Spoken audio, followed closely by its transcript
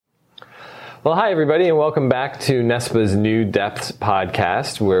Well, hi, everybody, and welcome back to NESPA's New Depths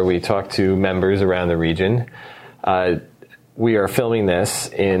podcast, where we talk to members around the region. We are filming this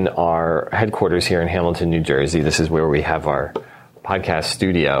in our headquarters here in Hamilton, New Jersey. This is where we have our podcast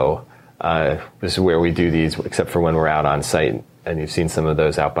studio. This is where we do these, except for when we're out on site, and you've seen some of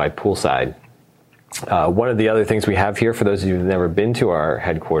those out by poolside. One of the other things we have here, for those of you who've never been to our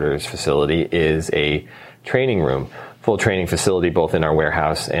headquarters facility, is a training room, full training facility, both in our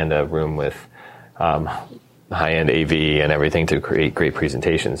warehouse and a room with high-end AV and everything to create great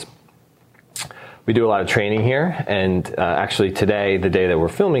presentations. We do a lot of training here, and actually today, the day that we're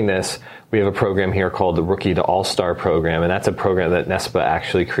filming this, we have a program here called the Rookie to All-Star program, and that's a program that NESPA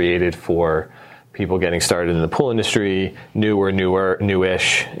actually created for people getting started in the pool industry,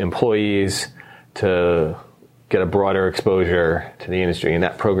 newish employees, to get a broader exposure to the industry. And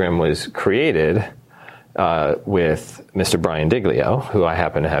that program was created with Mr. Brian Diglio, who I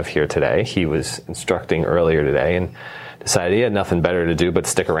happen to have here today. He was instructing earlier today and decided he had nothing better to do but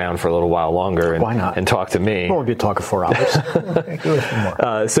stick around for a little while longer and, Why not? And talk to me. We'll be talking 4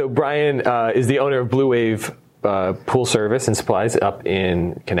 hours. So Brian is the owner of Blue Wave Pool Service and Supplies up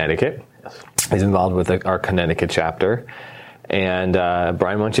in Connecticut. Yes. He's involved with our Connecticut chapter. And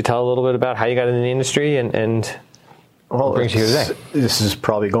Brian, why don't you tell a little bit about how you got in the industry and what brings you here today? This is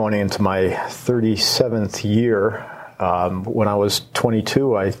probably going into my 37th year. When I was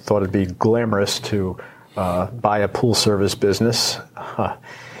 22, I thought it'd be glamorous to buy a pool service business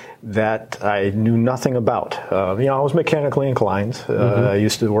that I knew nothing about. I was mechanically inclined. I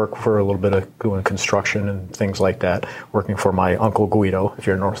used to work for a little bit of doing construction and things like that, working for my Uncle Guido. If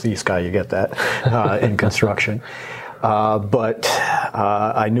you're a Northeast guy, you get that in construction. But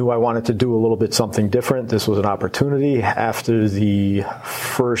I knew I wanted to do a little bit something different. This was an opportunity. After the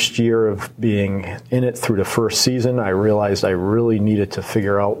first year of being in it through the first season, I realized I really needed to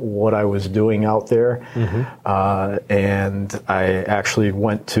figure out what I was doing out there. And I actually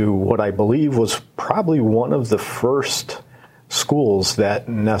went to what I believe was probably one of the first schools that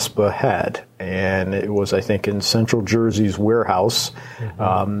NESPA had. And it was, I think, in Central Jersey's warehouse.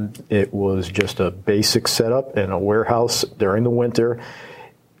 It was just a basic setup in a warehouse during the winter.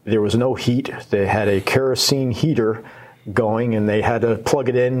 There was no heat. They had a kerosene heater going, and they had to plug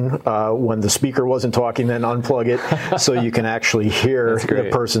it in when the speaker wasn't talking, then unplug it so you can actually hear the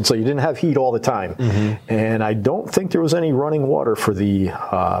person. So you didn't have heat all the time. And I don't think there was any running water for the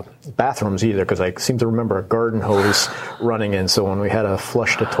bathrooms either, because I seem to remember a garden hose running in. So when we had to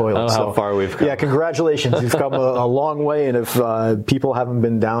flush the toilet. How far we've come. Yeah, congratulations. You've come a long way. And if people haven't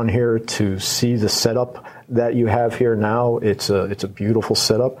been down here to see the setup that you have here now, it's a beautiful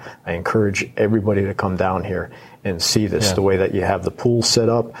setup. I encourage everybody to come down here and see this, the way that you have the pool set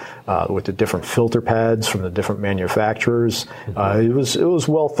up with the different filter pads from the different manufacturers. It was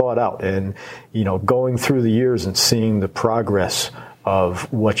well thought out, and going through the years and seeing the progress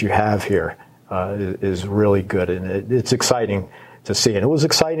of what you have here is really good, and it's exciting to see. And it was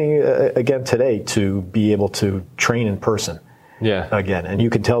exciting again today to be able to train in person. Again, and you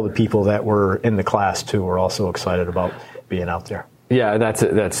can tell the people that were in the class too were also excited about being out there. Yeah, that's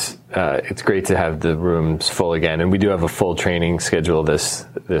it's great to have the rooms full again, and we do have a full training schedule this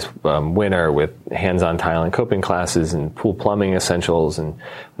winter with hands-on tile and coping classes and pool plumbing essentials, and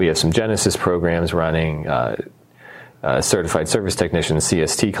we have some Genesis programs running, certified service technician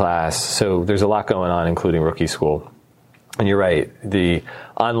CST class. So there's a lot going on, including rookie school. And you're right, the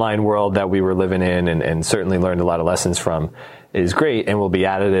online world that we were living in and certainly learned a lot of lessons from is great and will be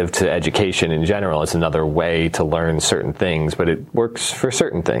additive to education in general. It's another way to learn certain things, but it works for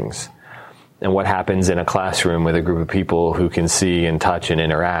certain things. And what happens in a classroom with a group of people who can see and touch and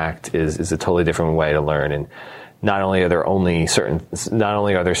interact is a totally different way to learn. And not only are there certain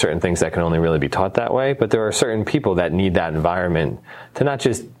things that can only really be taught that way, but there are certain people that need that environment to not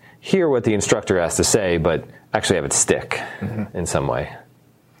just hear what the instructor has to say, but actually have it stick in some way.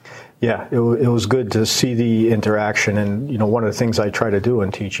 Yeah, it was good to see the interaction, and one of the things I try to do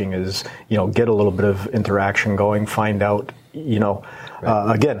in teaching is get a little bit of interaction going, find out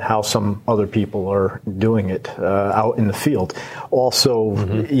again how some other people are doing it out in the field. Also,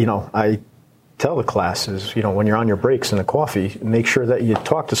 I tell the classes, when you're on your breaks in the coffee, make sure that you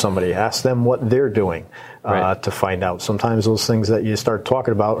talk to somebody, ask them what they're doing to find out. Sometimes those things that you start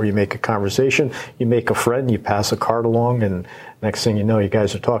talking about, or you make a conversation, you make a friend, you pass a card along, and next thing you know, you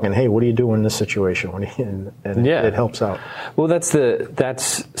guys are talking, hey, what do you do in this situation? It helps out. Well,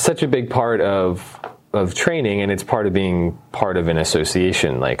 that's such a big part of training, and it's part of being part of an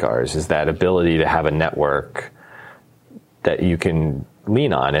association like ours, is that ability to have a network that you can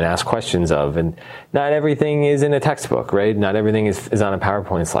lean on and ask questions of. And not everything is in a textbook, right? Not everything is on a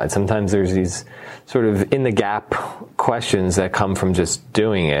PowerPoint slide. Sometimes there's these sort of in the gap questions that come from just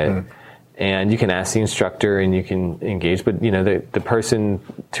doing it. And you can ask the instructor and you can engage, but the person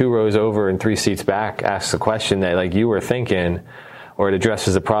 2 rows over and 3 seats back asks a question that like you were thinking, or it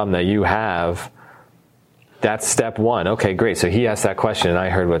addresses a problem that you have. That's step 1. Okay, great. So he asked that question and I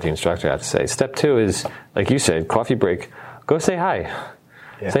heard what the instructor had to say. Step 2 is, like you said, coffee break. Go say hi.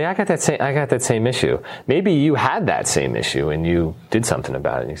 Yeah. Say, I got that same issue. Maybe you had that same issue and you did something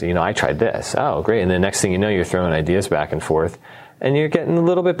about it. And you say, I tried this. Oh, great. And the next thing you know, you're throwing ideas back and forth and you're getting a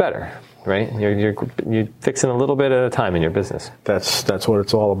little bit better. Right, you're fixing a little bit at a time in your business. That's what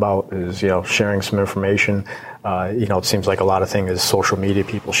it's all about. Is sharing some information. It seems like a lot of things is social media,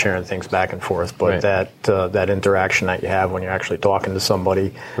 people sharing things back and forth. But that interaction that you have when you're actually talking to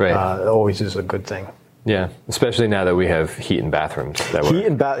somebody always is a good thing. Yeah, especially now that we have heat in bathrooms.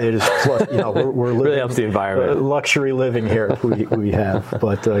 It is plus, we're living really helps the environment. Luxury living here we have.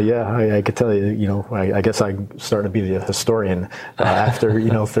 But I could tell you, I guess I'm starting to be the historian after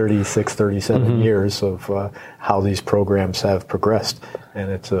 36, 37 years of how these programs have progressed,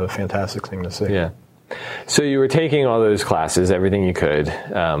 and it's a fantastic thing to see. Yeah. So you were taking all those classes, everything you could,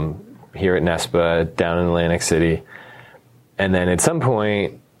 here at NESPA, down in Atlantic City, and then at some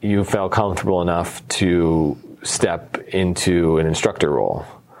point you felt comfortable enough to step into an instructor role.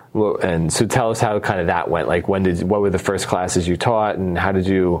 And so tell us how kind of that went. Like what were the first classes you taught, and how did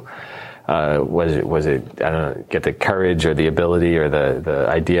you, was it, I don't know, get the courage or the ability or the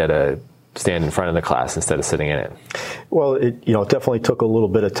idea to stand in front of the class instead of sitting in it? Well, it definitely took a little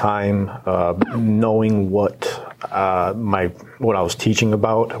bit of time knowing what I was teaching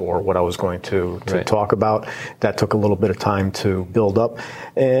about or what I was going to talk about. That took a little bit of time to build up,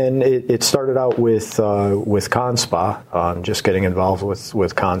 and it started out with ConSpa, just getting involved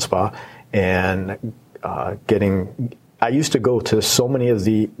with ConSpa, and I used to go to so many of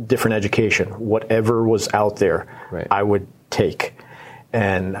the different education, whatever was out there, I would take.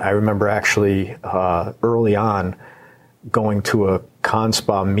 And I remember actually early on going to a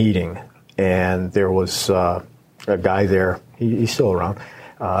ConSpa meeting, and there was a guy there. He's still around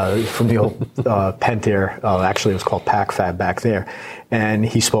from the old Pentair. Actually, it was called PacFab back there. And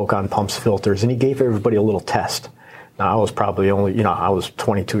he spoke on pumps, filters, and he gave everybody a little test. Now, I was probably only, I was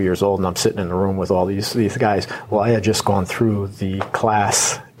 22 years old, and I'm sitting in the room with all these guys. Well, I had just gone through the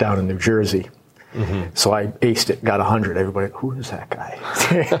class down in New Jersey. Mm-hmm. So I aced it, got 100. Everybody, who is that guy?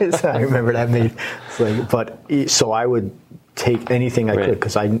 I remember that so I would take anything I could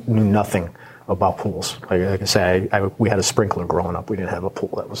because I knew nothing about pools. Like I say, we had a sprinkler growing up. We didn't have a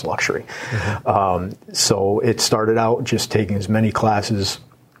pool. That was luxury. Mm-hmm. So it started out just taking as many classes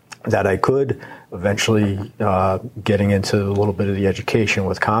that I could, eventually getting into a little bit of the education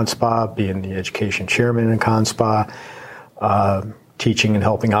with ConSpa, being the education chairman in ConSpa, teaching and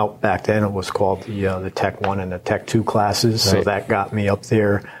helping out. Back then it was called the Tech 1 and the Tech 2 classes, so that got me up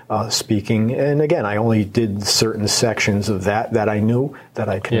there speaking. And again, I only did certain sections of that I knew that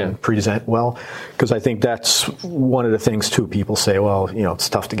I can present well, because I think that's one of the things too. People say, well, it's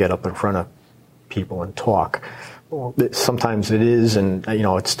tough to get up in front of people and talk. Well, sometimes it is, and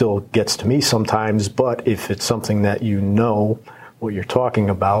it still gets to me sometimes, but if it's something that what you're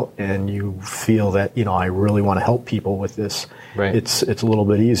talking about, and you feel that I really want to help people with this, it's a little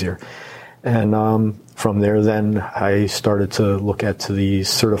bit easier. And from there, then I started to look at the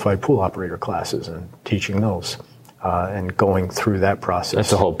certified pool operator classes and teaching those, and going through that process.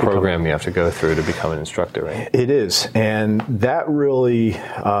 That's a whole program you have to go through to become an instructor, right? It is, and that really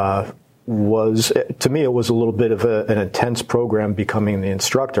was, to me, it was a little bit of an intense program becoming the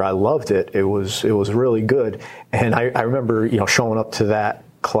instructor. I loved it. It was really good. And I remember, showing up to that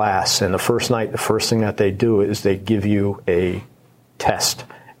class, and the first night, the first thing that they do is they give you a test,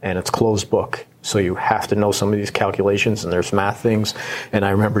 and it's closed book. So you have to know some of these calculations, and there's math things. And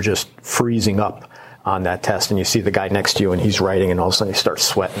I remember just freezing up on that test, and you see the guy next to you, and he's writing, and all of a sudden you start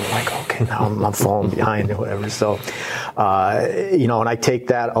sweating, like, okay, now I'm falling behind or whatever. So, and I take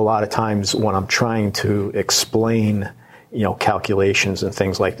that a lot of times when I'm trying to explain, calculations and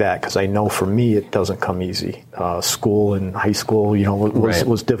things like that, because I know for me it doesn't come easy. School and high school,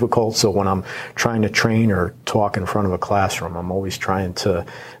 was difficult. So when I'm trying to train or talk in front of a classroom, I'm always trying to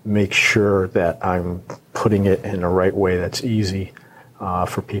make sure that I'm putting it in the right way that's easy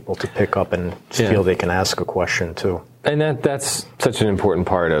for people to pick up and feel they can ask a question too. And that's such an important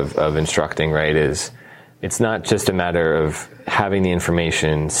part of instructing, right? It's not just a matter of having the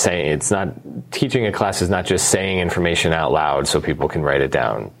information, teaching a class is not just saying information out loud so people can write it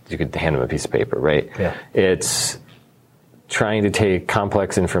down. You could hand them a piece of paper, right? Yeah. It's trying to take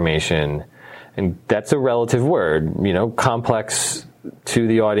complex information, and that's a relative word, complex to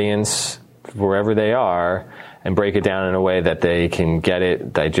the audience, wherever they are, and break it down in a way that they can get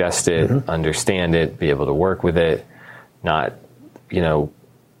it, digest it, understand it, be able to work with it, not,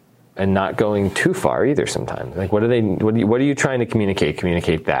 and not going too far either sometimes. Like, what are you trying to communicate?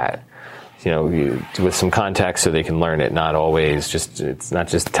 Communicate that, with some context so they can learn it, not always it's not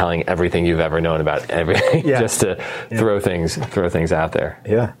just telling everything you've ever known about everything, just to throw things out there.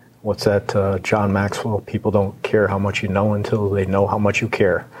 Yeah. What's that, John Maxwell? People don't care how much you know until they know how much you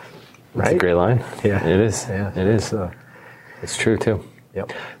care. Right? That's a great line. Yeah. It is. Yeah. It is. It's true, too.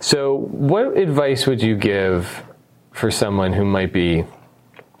 Yep. So what advice would you give for someone who might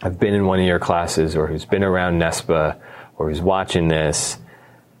have been in one of your classes, or who's been around NESPA, or who's watching this,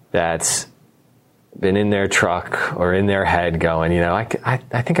 that's been in their truck or in their head going, I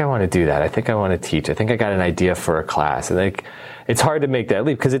think I want to do that. I think I want to teach. I think I got an idea for a class. And it's hard to make that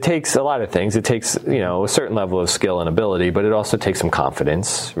leap because it takes a lot of things. It takes, a certain level of skill and ability, but it also takes some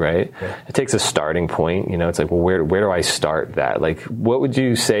confidence, right? Yeah. It takes a starting point. It's like, well, where do I start that? Like, what would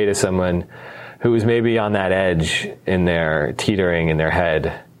you say to someone who is maybe on that edge in their teetering in their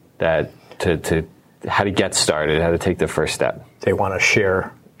head, that to how to get started, how to take the first step? They want to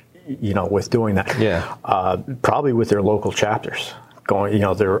share, with doing that. Yeah. Probably with their local chapters.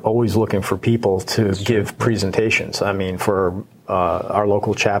 They're always looking for people to give presentations. I mean, for our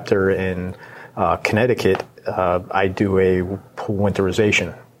local chapter in Connecticut, I do a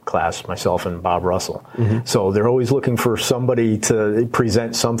winterization class, myself and Bob Russell. So they're always looking for somebody to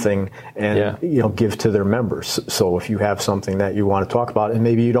present something and give to their members. So if you have something that you want to talk about, and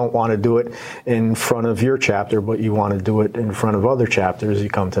maybe you don't want to do it in front of your chapter, but you want to do it in front of other chapters, you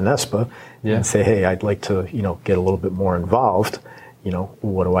come to NESPA and say, hey, I'd like to get a little bit more involved.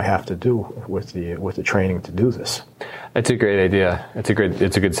 What do I have to do with the training to do this? That's a great idea. It's a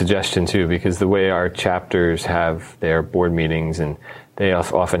good suggestion too, because the way our chapters have their board meetings, and they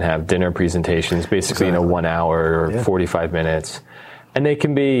often have dinner presentations, basically, 1 hour or 45 minutes, and they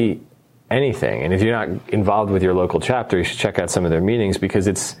can be anything. And if you're not involved with your local chapter, you should check out some of their meetings, because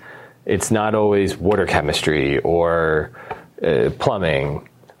it's not always water chemistry or plumbing.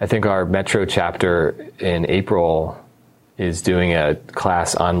 I think our Metro chapter in April is doing a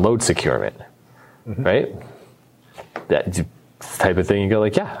class on load securement, right? That type of thing. You go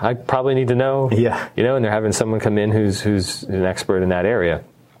like, yeah, I probably need to know. Yeah. And they're having someone come in who's an expert in that area.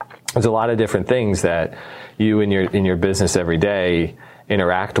 There's a lot of different things that you in your business every day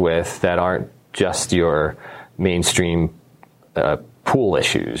interact with that aren't just your mainstream pool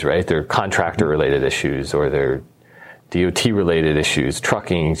issues, right? They're contractor related issues, or they're DOT related issues,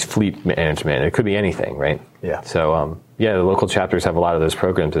 trucking, fleet management. It could be anything, right? Yeah. So, the local chapters have a lot of those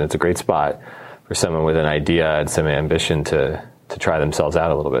programs, and it's a great spot for someone with an idea and some ambition to try themselves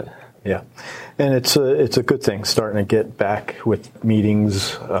out a little bit. Yeah. And it's a good thing, starting to get back with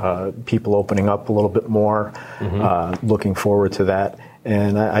meetings, people opening up a little bit more, looking forward to that.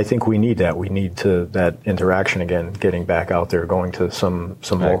 And I think we need that. We need that interaction again, getting back out there, going to some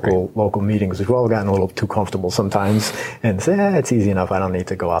local meetings. We've all gotten a little too comfortable sometimes and say, it's easy enough. I don't need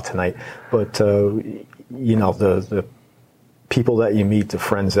to go out tonight. But, the people that you meet, the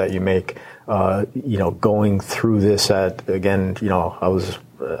friends that you make, going through this I was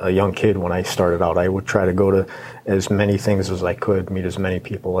a young kid when I started out. I would try to go to as many things as I could, meet as many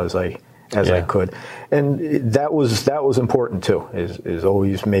people as I could, and that was important too. Is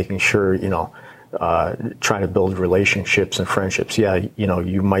always making sure trying to build relationships and friendships. Yeah,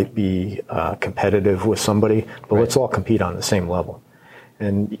 you might be competitive with somebody, but let's all compete on the same level.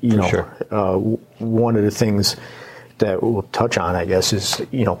 And one of the things that we'll touch on, I guess, is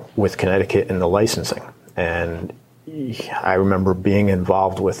with Connecticut and the licensing. And I remember being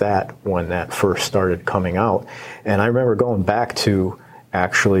involved with that when that first started coming out, and I remember going back to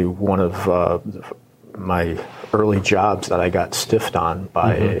actually one of my early jobs that I got stiffed on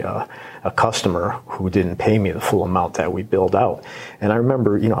by a customer who didn't pay me the full amount that we billed out. And I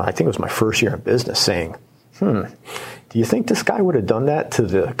remember, I think it was my first year in business, saying, do you think this guy would have done that to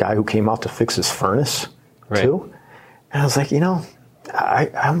the guy who came out to fix his furnace too? And I was like,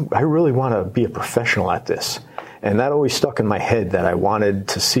 I really want to be a professional at this. And that always stuck in my head, that I wanted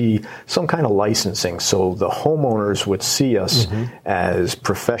to see some kind of licensing so the homeowners would see us as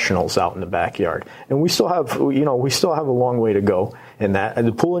professionals out in the backyard. And we still have a long way to go in that. And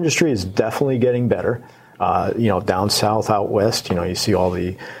the pool industry is definitely getting better. Down south, out west, you see all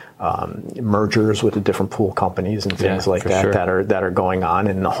the mergers with the different pool companies and things like that, sure, that are going on,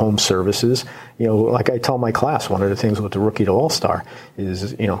 in the home services. Like I tell my class, one of the things with the Rookie to All-Star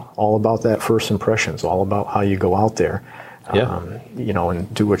is, all about that first impressions, all about how you go out there,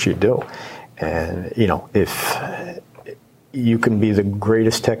 and do what you do. And, if you can be the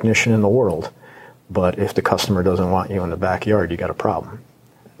greatest technician in the world, but if the customer doesn't want you in the backyard, you got a problem.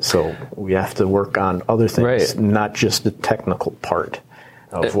 So we have to work on other things, not just the technical part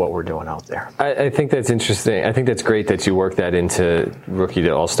of what we're doing out there. I think that's interesting. I think that's great that you work that into Rookie to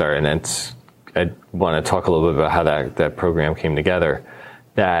All-Star, and I want to talk a little bit about how that program came together,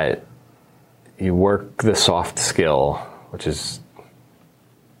 that you work the soft skill, which is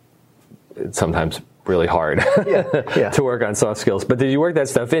sometimes really hard to work on soft skills. But did you work that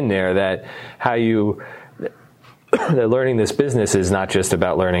stuff in there, that that learning this business is not just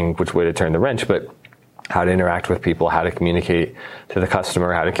about learning which way to turn the wrench, but how to interact with people, how to communicate to the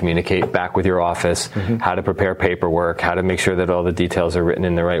customer, how to communicate back with your office, how to prepare paperwork, how to make sure that all the details are written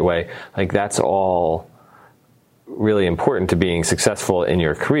in the right way. Like, that's all really important to being successful in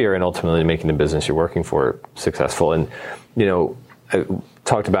your career and ultimately making the business you're working for successful. And, I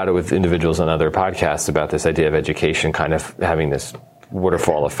talked about it with individuals on other podcasts about this idea of education kind of having this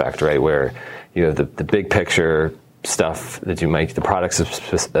waterfall effect, right? Where you have the big picture stuff that you might, the product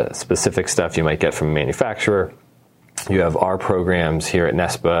specific stuff you might get from a manufacturer. You have our programs here at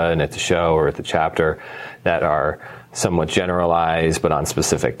NESPA and at the show or at the chapter that are somewhat generalized, but on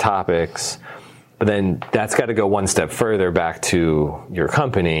specific topics. But then that's got to go one step further back to your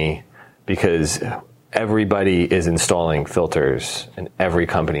company, because everybody is installing filters and every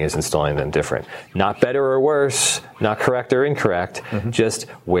company is installing them different. Not better or worse, not correct or incorrect, just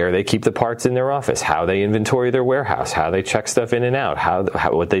where they keep the parts in their office, how they inventory their warehouse, how they check stuff in and out,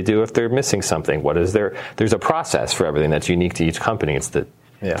 what they do if they're missing something, there's a process for everything that's unique to each company. It's the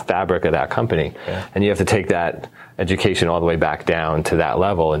fabric of that company. Yeah. And you have to take that education all the way back down to that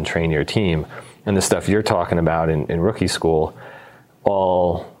level and train your team. And the stuff you're talking about in rookie school,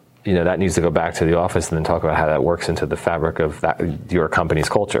 that needs to go back to the office and then talk about how that works into the fabric of your company's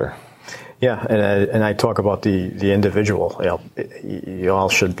culture. Yeah, and I talk about the individual. You all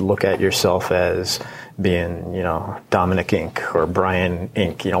should look at yourself as being, Dominic Inc. or Brian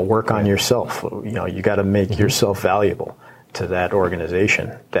Inc. Work on yourself. You got to make yourself valuable to that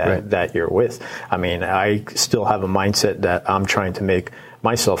organization that you're with. I mean, I still have a mindset that I'm trying to make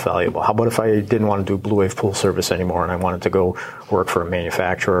myself valuable. How about if I didn't want to do Blue Wave Pool Service anymore and I wanted to go work for a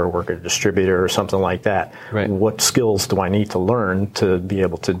manufacturer or work at a distributor or something like that? Right. What skills do I need to learn to be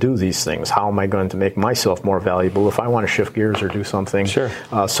able to do these things? How am I going to make myself more valuable if I want to shift gears or do something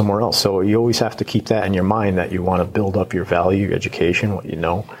somewhere else? So you always have to keep that in your mind, that you want to build up your value, your education, what you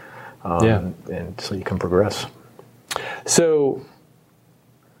know, and so you can progress. So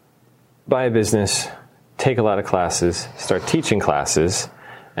buy a business, take a lot of classes, start teaching classes,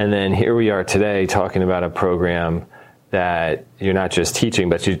 and then here we are today talking about a program that you're not just teaching,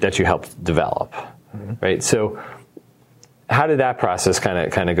 but that you helped develop, right? So how did that process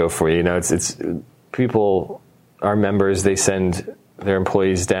kind of go for you? It's people, our members, they send their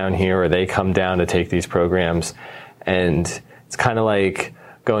employees down here, or they come down to take these programs, and it's kind of like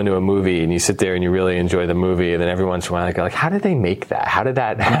going to a movie and you sit there and you really enjoy the movie, and then every once in a while I go, like, how did they make that? How did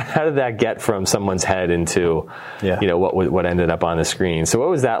that get from someone's head into, what ended up on the screen? So what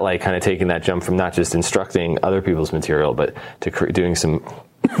was that like, kind of taking that jump from not just instructing other people's material, but to doing some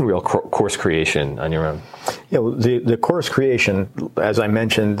real course creation on your own? Yeah, well, the course creation, as I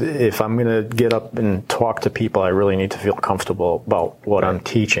mentioned, if I'm going to get up and talk to people, I really need to feel comfortable about what I'm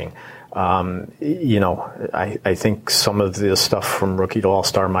teaching. I think some of the stuff from Rookie to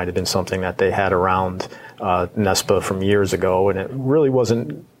All-Star might have been something that they had around NESPA from years ago, and it really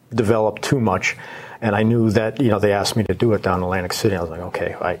wasn't developed too much. And I knew that, they asked me to do it down in Atlantic City. I was like,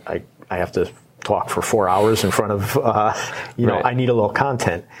 okay, I have to talk for 4 hours in front of, I need a little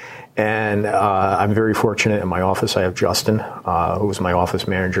content. And I'm very fortunate in my office. I have Justin, who's my office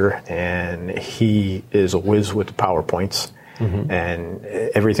manager, and he is a whiz with the PowerPoints. And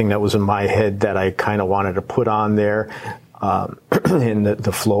everything that was in my head that I kind of wanted to put on there, in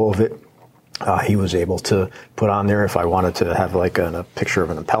the flow of it, he was able to put on there. If I wanted to have like a picture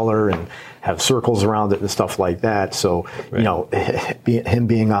of an impeller and have circles around it and stuff like that. So, him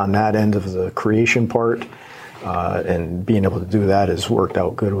being on that end of the creation part, and being able to do that has worked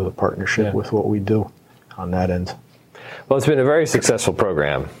out good with a partnership with what we do on that end. Well, it's been a very successful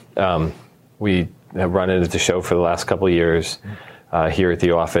program. We have run it at the show for the last couple of years. Here at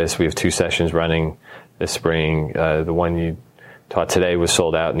the office, we have 2 sessions running this spring. The one you taught today was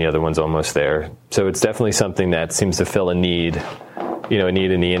sold out, and the other one's almost there. So it's definitely something that seems to fill a need,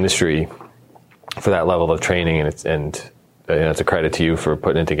 in the industry for that level of training. And it's a credit to you for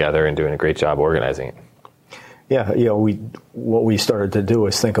putting it together and doing a great job organizing it. Yeah, what we started to do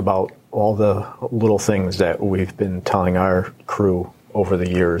is think about all the little things that we've been telling our crew over the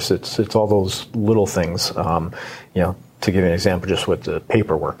years. It's all those little things. To give you an example, just with the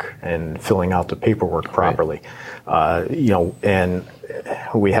paperwork and filling out the paperwork properly. Right. And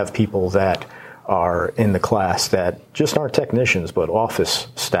we have people that are in the class that just aren't technicians, but office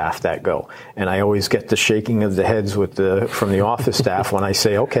staff that go. And I always get the shaking of the heads from the office staff when I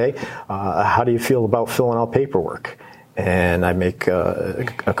say, okay, how do you feel about filling out paperwork? And I make a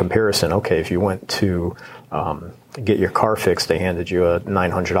comparison. Okay, if you went to get your car fixed, they handed you a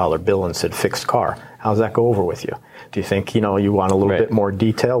 $900 bill and said fixed car. How's that go over with you? Do you think, you want a little bit more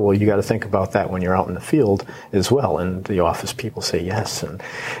detail? Well, you got to think about that when you're out in the field as well. And the office people say yes. And,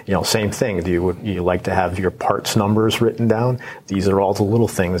 same thing. Do you like to have your parts numbers written down? These are all the little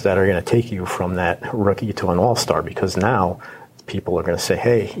things that are going to take you from that rookie to an all-star, because now people are going to say,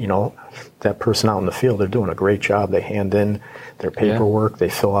 hey, that person out in the field, they're doing a great job. They hand in their paperwork. They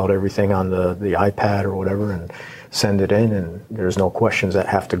fill out everything on the iPad or whatever and send it in. And there's no questions that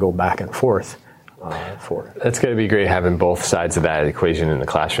have to go back and forth. That's going to be great having both sides of that equation in the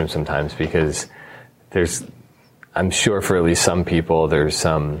classroom sometimes, because I'm sure for at least some people, there's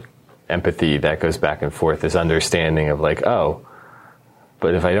some empathy that goes back and forth, this understanding of like, oh,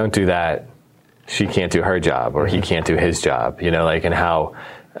 but if I don't do that, she can't do her job or he can't do his job, and how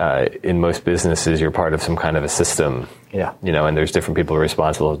in most businesses you're part of some kind of a system, and there's different people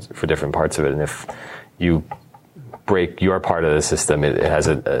responsible for different parts of it. And if you break your part of the system, it has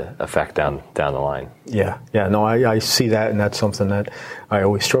an effect down the line. No, I see that, and that's something that I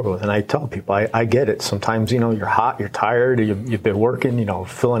always struggle with. And I tell people, I get it. Sometimes, you're hot, you're tired, you've been working,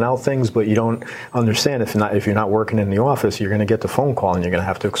 filling out things, but you don't understand if you're not working in the office, you're going to get the phone call and you're going to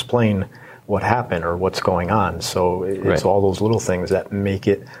have to explain what happened or what's going on. So it's all those little things that make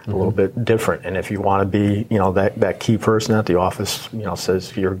it a little bit different. And if you want to be, that key person at the office,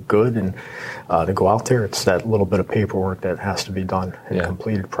 says you're good and to go out there, it's that little bit of paperwork that has to be done and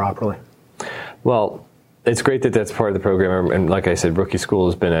completed properly. Well, it's great that that's part of the program. And like I said, Rookie School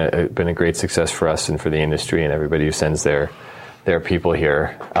has been a great success for us and for the industry and everybody who sends their people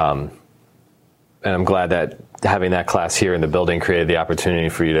here. And I'm glad that having that class here in the building created the opportunity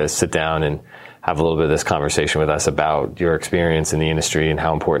for you to sit down and have a little bit of this conversation with us about your experience in the industry and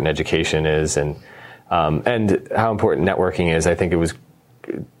how important education is and how important networking is. I think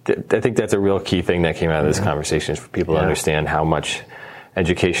that's a real key thing that came out of this conversation, is for people to understand how much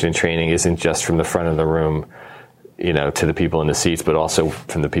education and training isn't just from the front of the room, to the people in the seats, but also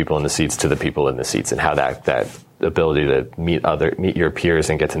from the people in the seats to the people in the seats, and how that ability to meet your peers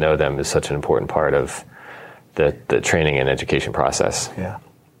and get to know them is such an important part of the training and education process. Yeah.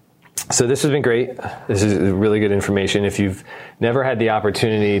 So this has been great. This is really good information. If you've never had the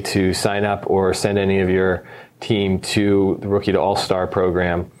opportunity to sign up or send any of your team to the Rookie to All-Star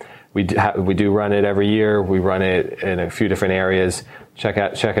program, we do run it every year. We run it in a few different areas. Check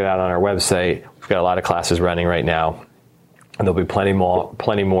it out on our website. We've got a lot of classes running right now, and there'll be plenty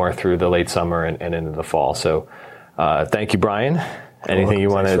more through the late summer and into the fall. So thank you, Brian. Anything you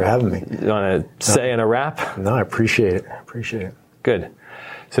want to say in a wrap? No, I appreciate it. Good.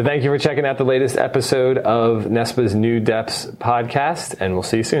 So thank you for checking out the latest episode of NESPA's New Depths podcast, and we'll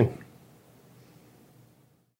see you soon.